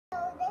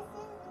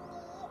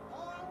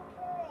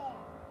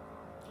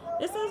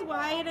This is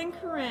Wyatt and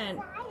Corinne.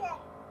 We're gonna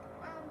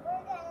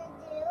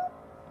do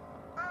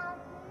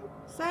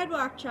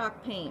Sidewalk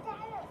chalk paint.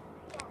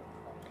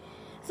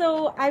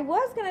 So I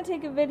was going to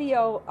take a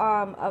video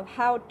of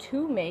how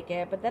to make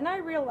it, but then I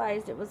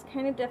realized it was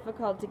kind of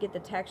difficult to get the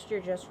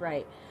texture just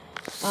right.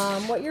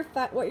 What you're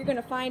going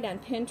to find on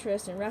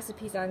Pinterest and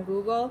recipes on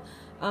Google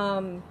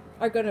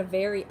are going to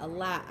vary a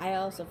lot. I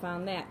also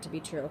found that to be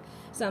true.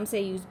 Some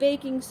say use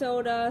baking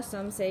soda,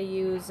 some say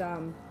use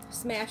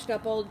smashed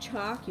up old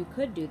chalk. You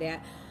could do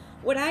that.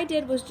 What I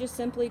did was just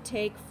simply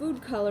take food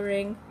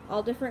coloring,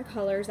 all different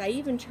colors. I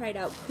even tried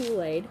out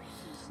Kool-Aid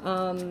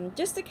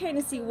just to kind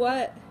of see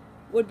what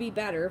would be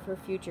better for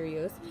future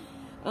use.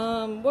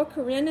 What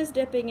Corinne is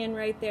dipping in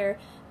right there,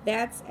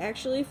 that's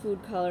actually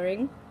food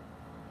coloring.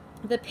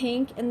 The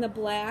pink and the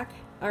black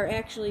are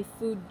actually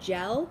food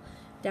gel,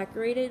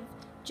 decorated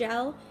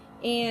gel,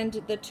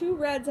 and the two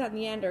reds on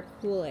the end are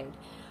Kool-Aid.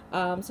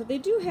 So they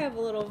do have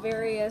a little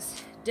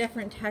various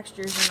different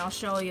textures, and I'll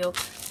show you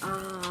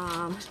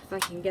if I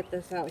can get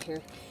this out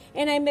here.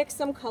 And I mixed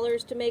some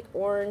colors to make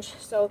orange,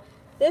 so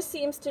this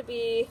seems to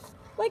be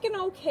like an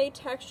okay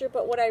texture,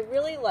 but what I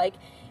really like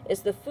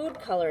is the food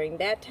coloring.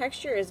 That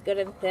texture is good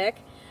and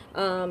thick.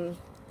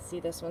 See,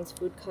 this one's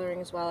food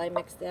coloring as well. I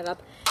mixed that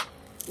up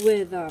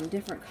with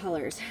different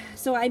colors.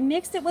 So I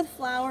mixed it with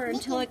flour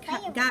until it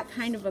got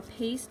kind of a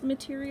paste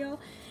material,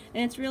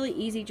 and it's really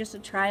easy, just a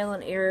trial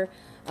and error.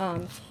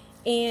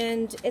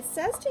 And it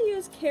says to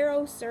use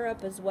Caro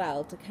syrup as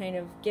well to kind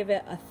of give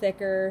it a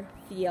thicker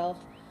feel,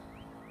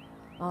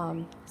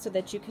 so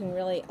that you can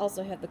really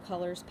also have the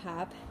colors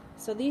pop.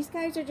 So these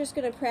guys are just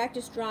going to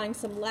practice drawing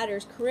some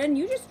letters. Corinne,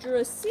 you just drew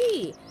a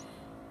C,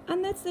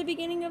 and that's the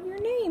beginning of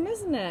your name,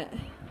 isn't it?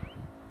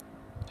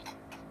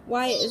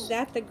 Why, is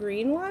that the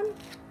green one?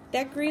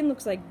 That green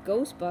looks like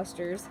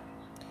Ghostbusters.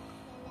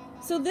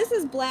 So this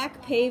is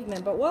black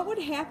pavement, but what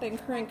would happen,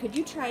 Corinne, could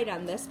you try it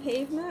on this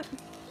pavement?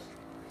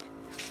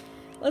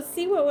 Let's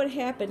see what would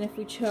happen if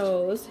we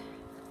chose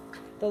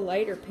the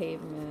lighter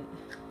pavement.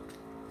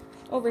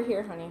 Over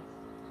here, honey.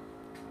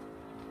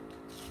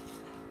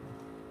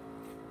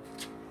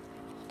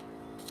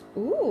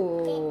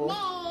 Ooh. it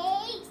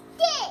makes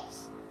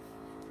this.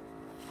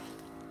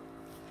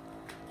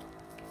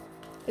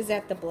 Is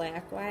that the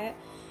black, Wyatt?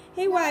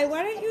 Hey, Wyatt,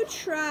 why don't you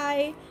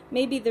try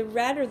maybe the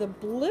red or the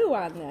blue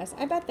on this?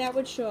 I bet that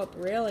would show up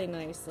really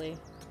nicely.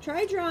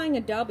 Try drawing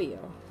a W.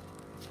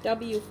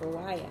 W for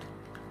Wyatt.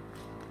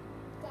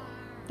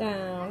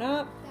 Down,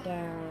 up,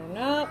 down,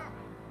 up.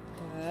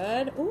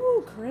 Good.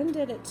 Ooh, Corinne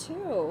did it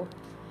too.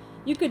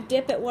 You could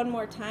dip it one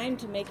more time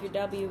to make your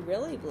W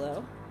really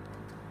blue.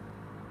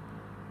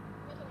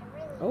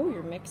 Oh,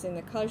 you're mixing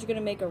the colors. You're going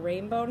to make a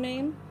rainbow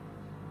name?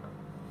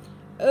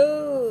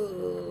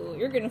 Oh,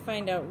 you're going to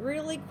find out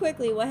really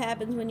quickly what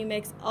happens when you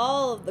mix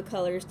all of the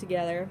colors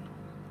together.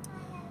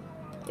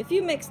 If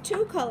you mix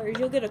two colors,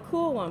 you'll get a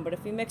cool one, but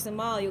if you mix them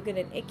all, you'll get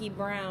an icky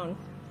brown.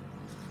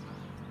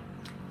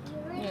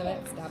 Yeah,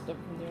 that stopped it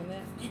from doing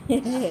that.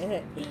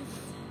 Yeah.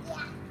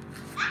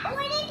 Oh,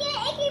 I didn't get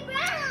icky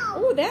brown.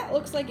 Oh, that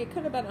looks like it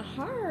could have been a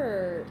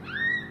heart.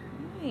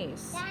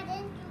 Nice. That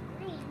didn't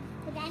do green.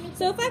 But that makes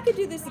So if I could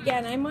do this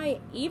again, I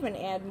might even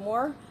add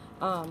more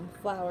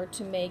flour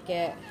to make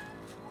it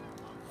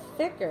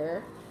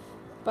thicker,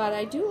 but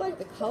I do like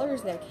the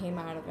colors that came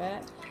out of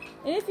it.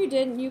 And if you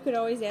didn't, you could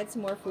always add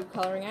some more food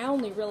coloring. I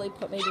only really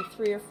put maybe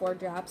 3 or 4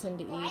 drops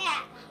into each.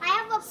 I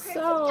have a perfect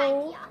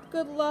So, idea.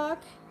 good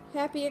luck,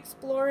 happy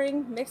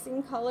exploring,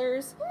 mixing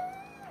colors,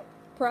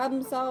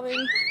 problem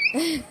solving,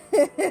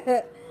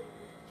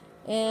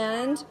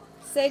 and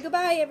say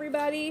goodbye,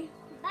 everybody.